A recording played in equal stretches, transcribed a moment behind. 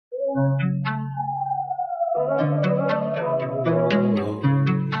Stay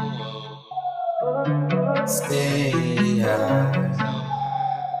high.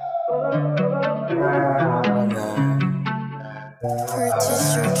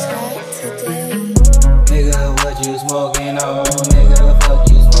 Purchase your track today. Nigga, what you smoking on? Nigga, the fuck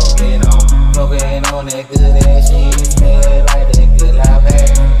you smoking on? Smoking on that good ass shit. Smell like that good life pack.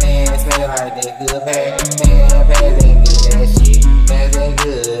 Man, smell like that good pack. Man, pass that good ass shit. Pass that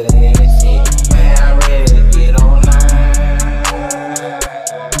good ass shit. Man, I'm ready to get online.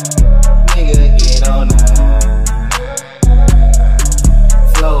 Nigga, get online.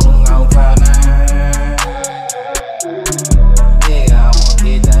 Floating on cloud nine. Nigga, I wanna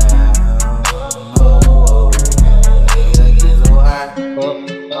get down.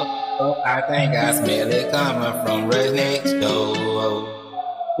 I think I smell it coming from right next door.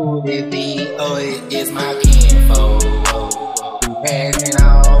 Who it be? Oh, it's my kinfolk. Who passing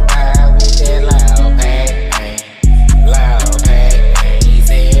all by with that loud pack? Loud pack. He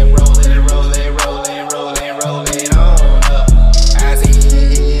said, roll it, roll it, roll it, roll it, roll it on up. I said,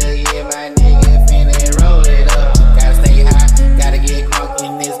 hell yeah, my nigga finna roll it up. Gotta stay high, gotta get crunk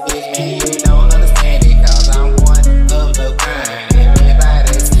in this bitch, man. You don't understand it, cause I'm one of the kind.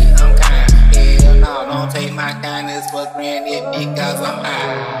 Don't take my kindness for granted because I'm high.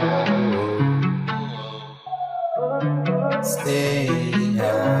 Stay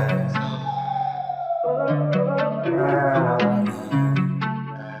high.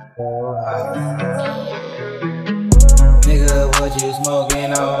 Nigga, what you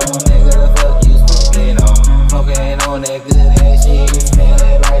smoking on? Nigga, the fuck you smoking on? Smoking on that good ass shit. Smell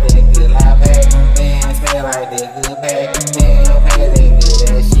it like that good life pack. Man, smell like that good pack. Man, pass that good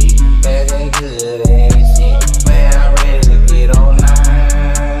ass shit. Pass that good ass shit. Man, I'm ready to get online.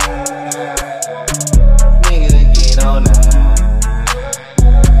 Nigga, get online.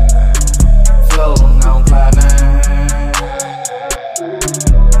 Floating on cloud nine.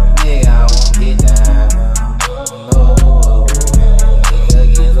 Nigga, I wanna get down. No, nigga,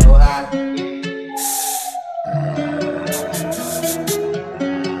 get so high.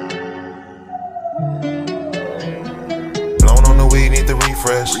 Blown on the weed, need the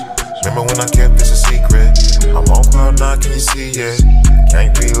refresh. Remember when I kept this a secret? I'm on cloud nine, can you see it?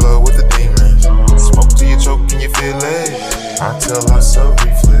 Can't be low with the demons. Smoke till you choke, can you feel it? I tell myself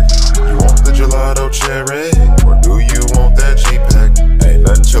reflex. You want the gelato cherry? Or do you want that G-Pack? Ain't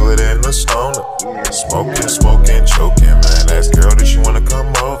nothing chiller than the stoner. Smoking, smoking, choking, man. Ask girl, does she wanna come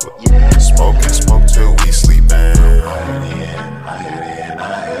over? Smoking, smoke till we sleep, man.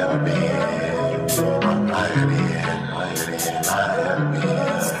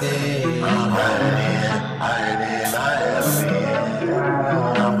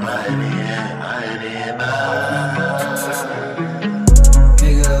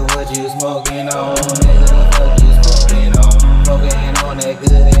 Nigga, what you smoking on?